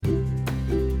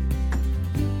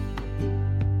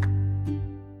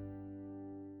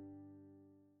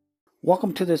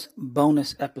Welcome to this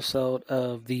bonus episode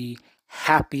of the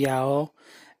Happy Hour.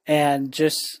 And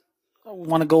just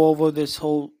want to go over this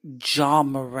whole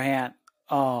John Morant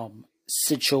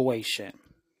situation.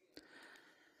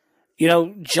 You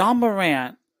know, John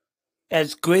Morant,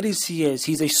 as great as he is,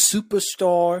 he's a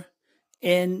superstar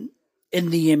in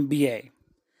the NBA.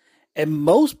 And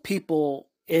most people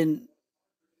in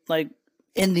the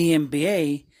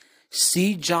NBA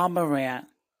see John Morant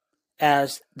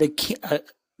as the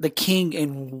king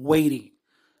in waiting,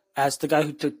 as the guy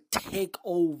who to take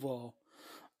over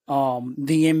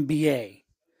the NBA.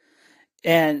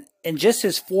 And in just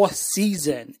his fourth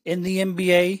season in the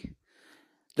NBA,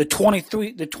 the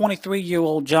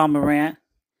 23-year-old John Morant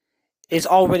is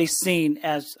already seen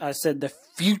as, I said, the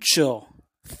future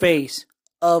face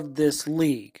of this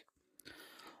league,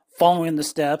 following the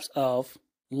steps of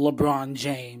LeBron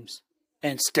James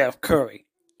and Steph Curry,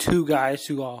 two guys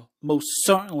who are most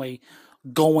certainly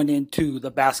going into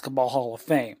the Basketball Hall of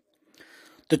Fame.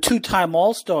 The two-time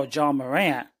All-Star John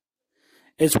Morant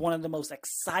is one of the most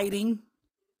exciting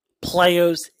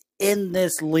players in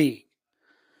this league,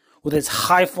 with his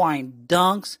high-flying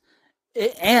dunks,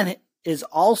 and is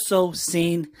also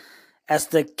seen as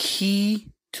the key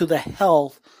to the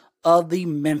health of the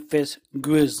Memphis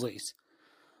Grizzlies.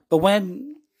 But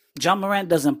when John Morant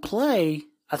doesn't play,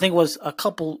 I think it was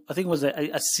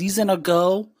a season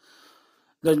ago,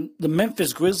 the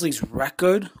Memphis Grizzlies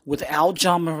record without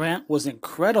John Morant was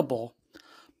incredible,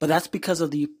 but that's because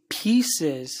of the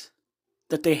pieces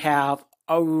that they have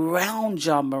around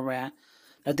John Morant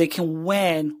that they can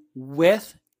win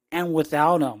with and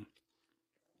without him.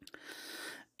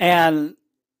 And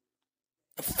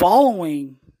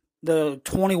following the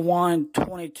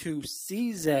 21-22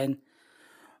 season,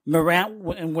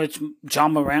 in which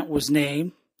John Morant was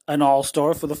named an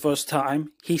All-Star for the first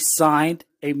time, he signed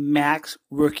a max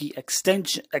rookie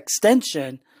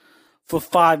extension for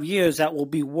 5 years that will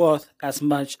be worth as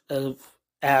much as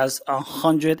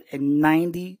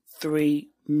 $193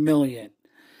 million.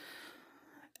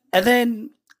 And then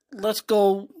let's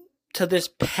go to this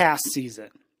past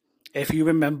season. If you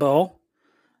remember,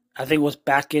 I think it was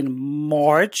back in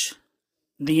March,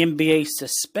 the NBA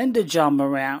suspended John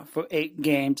Morant for 8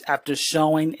 games after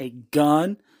showing a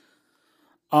gun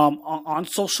on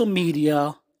social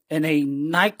media in a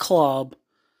nightclub,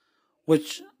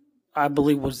 which I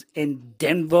believe was in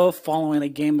Denver following a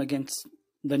game against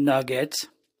the Nuggets.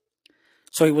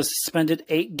 So he was suspended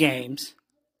 8 games.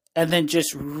 And then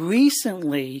just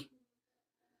recently,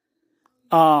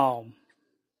 John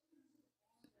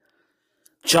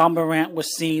Morant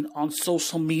was seen on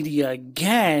social media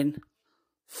again,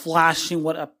 flashing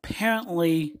what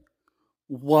apparently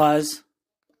was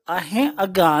a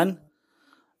gun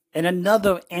in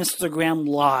another Instagram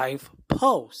Live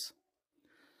post.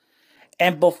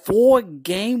 And before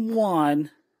Game 1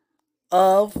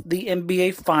 of the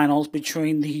NBA Finals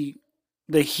between the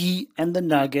Heat and the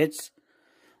Nuggets,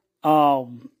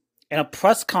 in a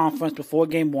press conference before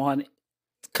Game 1,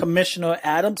 Commissioner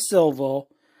Adam Silver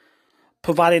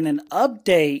providing an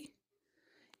update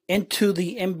into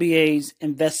the NBA's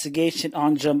investigation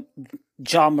on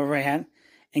John Morant,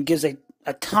 and gives a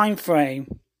time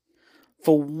frame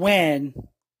for when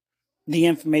the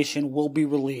information will be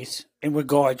released in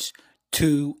regards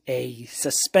to a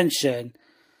suspension.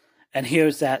 And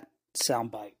here's that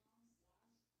soundbite.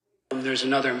 There's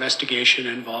another investigation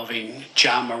involving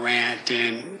John Morant,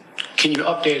 and can you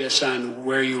update us on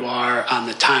where you are on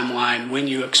the timeline, when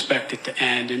you expect it to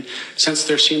end? And since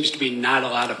there seems to be not a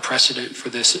lot of precedent for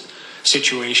this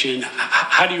situation,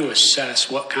 how do you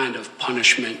assess what kind of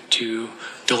punishment to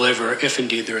deliver, if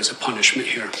indeed there is a punishment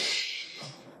here?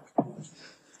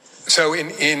 So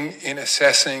in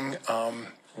assessing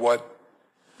what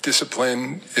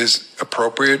discipline is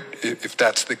appropriate, if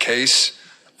that's the case,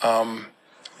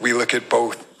 we look at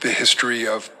both the history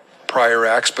of prior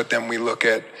acts, but then we look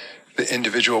at the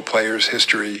individual player's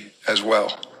history as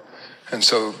well. And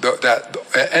so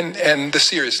and the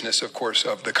seriousness, of course,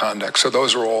 of the conduct. So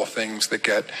those are all things that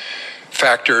get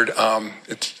factored.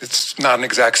 It's not an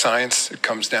exact science. It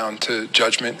comes down to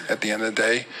judgment at the end of the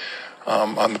day,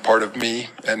 on the part of me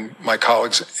and my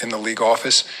colleagues in the league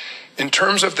office. In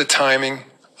terms of the timing,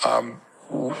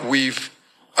 we've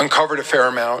uncovered a fair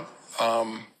amount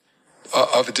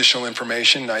of additional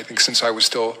information. I think since I was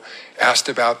still asked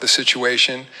about the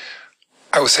situation,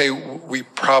 I would say we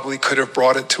probably could have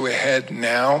brought it to a head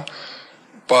now,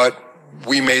 but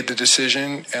we made the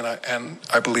decision, and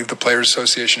I believe the Players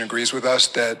Association agrees with us,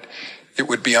 that it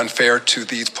would be unfair to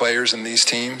these players and these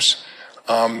teams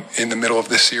in the middle of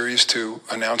this series to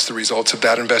announce the results of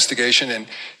that investigation. And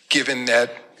given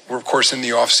that we're, of course, in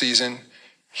the off season,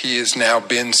 He has now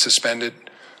been suspended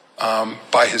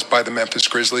by the Memphis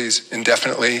Grizzlies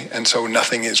indefinitely, and so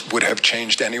nothing would have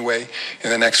changed anyway in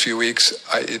the next few weeks.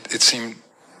 It seemed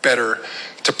better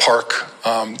to park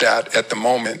that at the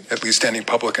moment, at least any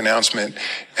public announcement.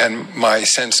 And my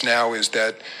sense now is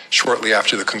that shortly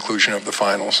after the conclusion of the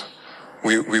finals,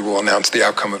 we will announce the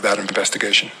outcome of that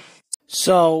investigation.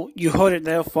 So you heard it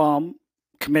there from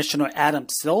Commissioner Adam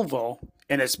Silver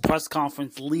in his press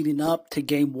conference leading up to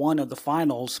Game 1 of the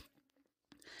finals.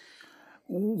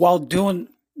 While doing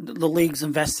the league's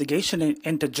investigation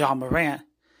into Ja Morant,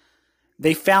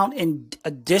 they found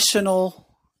additional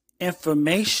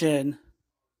information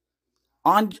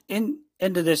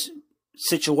into this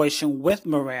situation with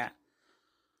Morant.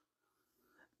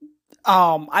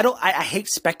 I hate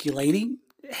speculating.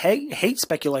 Hate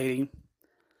speculating.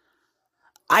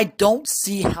 I don't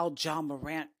see how Ja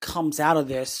Morant comes out of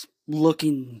this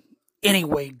looking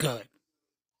anyway good.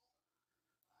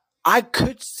 I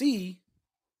could see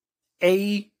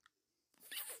a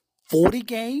 40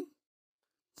 game,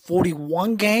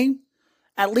 41 game,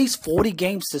 at least 40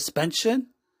 game suspension.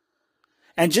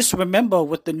 And just remember,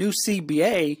 with the new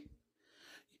CBA,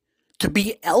 to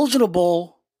be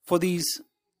eligible for these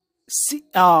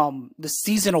the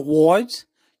season awards,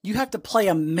 you have to play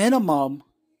a minimum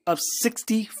of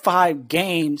 65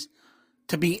 games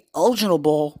to be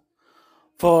eligible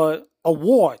for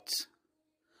awards.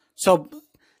 So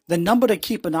the number to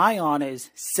keep an eye on is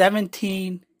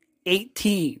 17,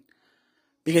 18.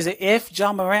 Because if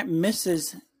Ja Morant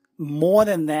misses more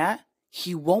than that,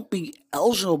 he won't be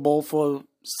eligible for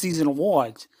season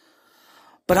awards.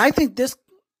 But I think this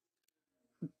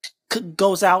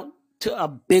goes out to a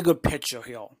bigger picture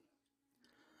here.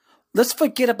 Let's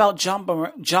forget about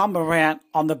Ja Morant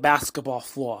on the basketball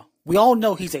floor. We all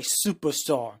know he's a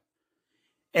superstar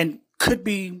and could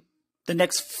be the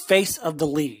next face of the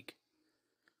league.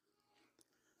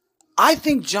 I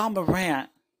think Ja Morant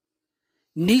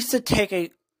needs to take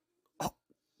a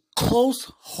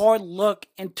close, hard look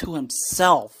into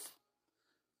himself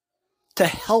to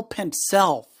help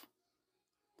himself.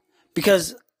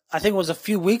 Because I think it was a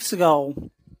few weeks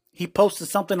ago, he posted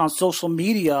something on social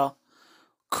media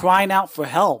crying out for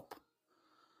help.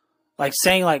 Like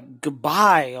saying like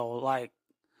goodbye or like,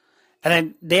 and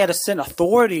then they had to send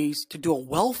authorities to do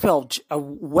a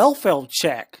welfare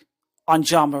check on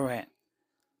Ja Morant.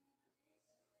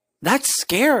 That's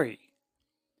scary.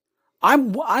 Hey,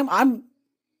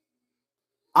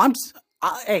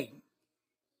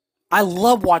 I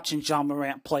love watching Ja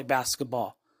Morant play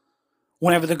basketball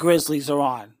whenever the Grizzlies are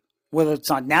on, whether it's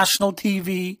on national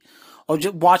TV or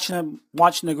just watching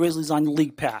the Grizzlies on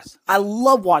League Pass. I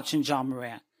love watching Ja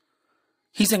Morant.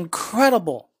 He's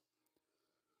incredible.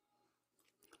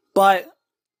 But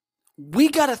we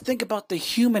got to think about the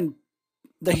human,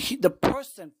 the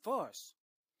person first.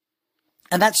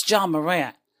 And that's Ja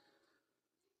Morant.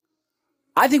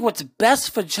 I think what's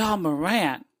best for Ja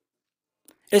Morant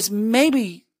is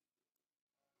maybe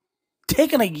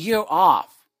taking a year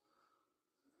off.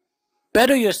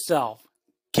 Better yourself.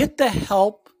 Get the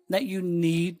help that you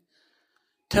need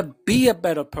to be a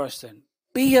better person.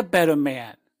 Be a better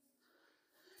man.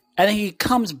 And then he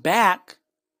comes back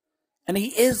and he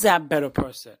is that better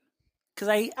person.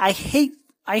 Because I hate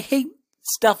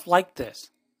stuff like this.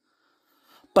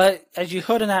 But as you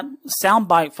heard in that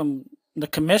soundbite from the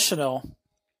commissioner,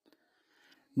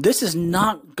 this is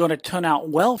not going to turn out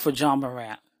well for Ja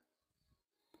Morant.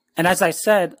 And as I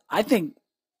said, I think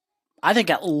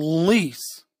at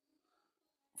least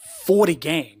 40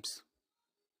 games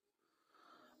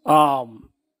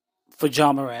for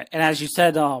Ja Morant. And as you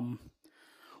said,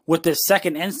 with this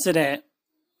second incident,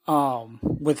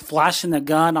 with flashing the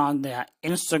gun on the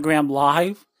Instagram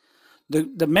Live,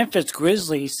 the Memphis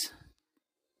Grizzlies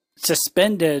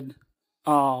suspended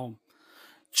Ja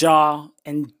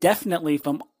indefinitely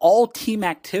from all team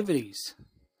activities.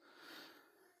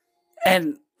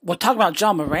 And we're talking about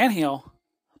Ja Morant here,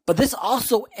 but this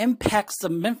also impacts the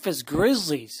Memphis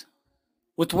Grizzlies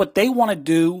with what they want to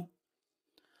do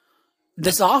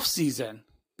this offseason.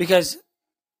 Because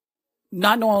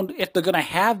not knowing if they're going to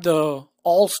have the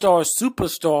all-star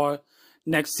superstar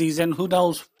next season, who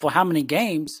knows for how many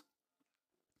games.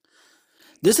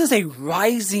 This is a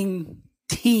rising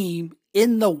team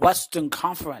in the Western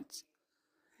Conference.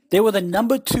 They were the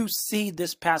number 2 seed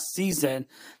this past season.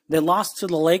 They lost to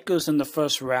the Lakers in the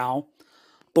first round.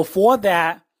 Before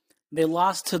that, they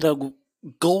lost to the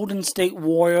Golden State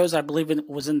Warriors. I believe it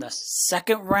was in the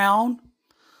second round.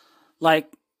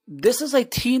 Like, this is a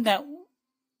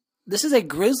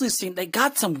Grizzlies team. They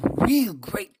got some real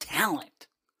great talent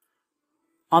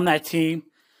on that team.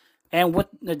 And with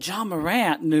the Ja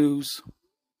Morant news,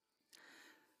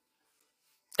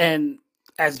 And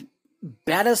as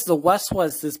bad as the West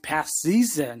was this past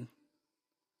season,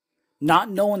 not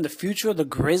knowing the future of the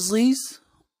Grizzlies,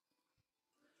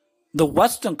 the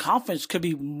Western Conference could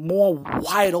be more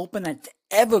wide open than it's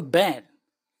ever been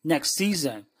next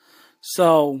season.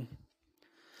 So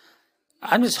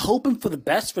I'm just hoping for the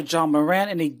best for John Morant,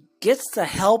 and he gets the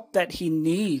help that he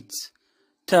needs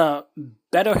to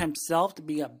better himself, to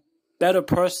be a better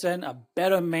person, a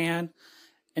better man,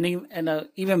 and an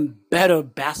even better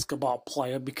basketball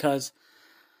player, because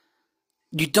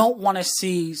you don't want to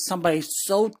see somebody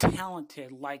so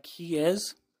talented like he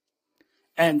is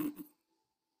and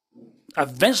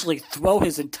eventually throw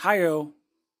his entire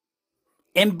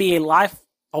NBA life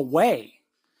away.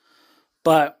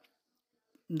 But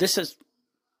this has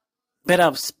been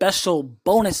a special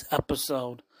bonus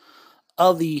episode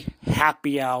of the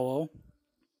Happy Hour.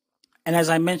 And as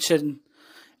I mentioned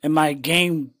in my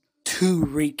Game 2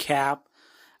 recap,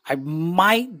 I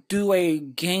might do a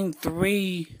Game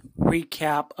 3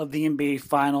 recap of the NBA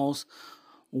Finals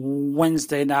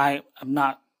Wednesday night. I'm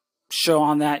not sure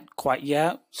on that quite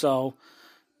yet, so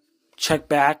check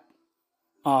back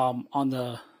on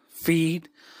the feed.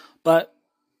 But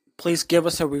please give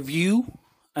us a review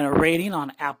and a rating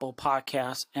on Apple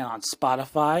Podcasts and on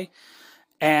Spotify.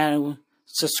 And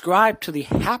subscribe to the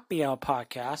Happy Hour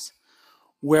podcast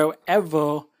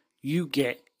wherever you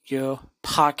get your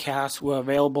podcasts. We're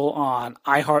available on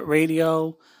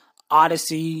iHeartRadio,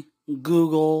 Odyssey,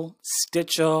 Google,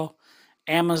 Stitcher,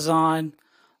 Amazon,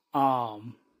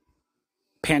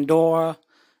 Pandora,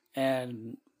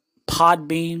 and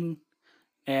Podbean,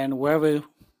 and wherever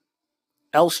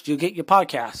else you get your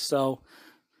podcasts. So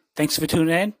thanks for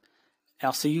tuning in.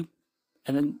 I'll see you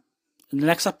in the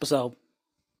next episode.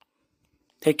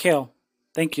 Take care.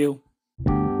 Thank you.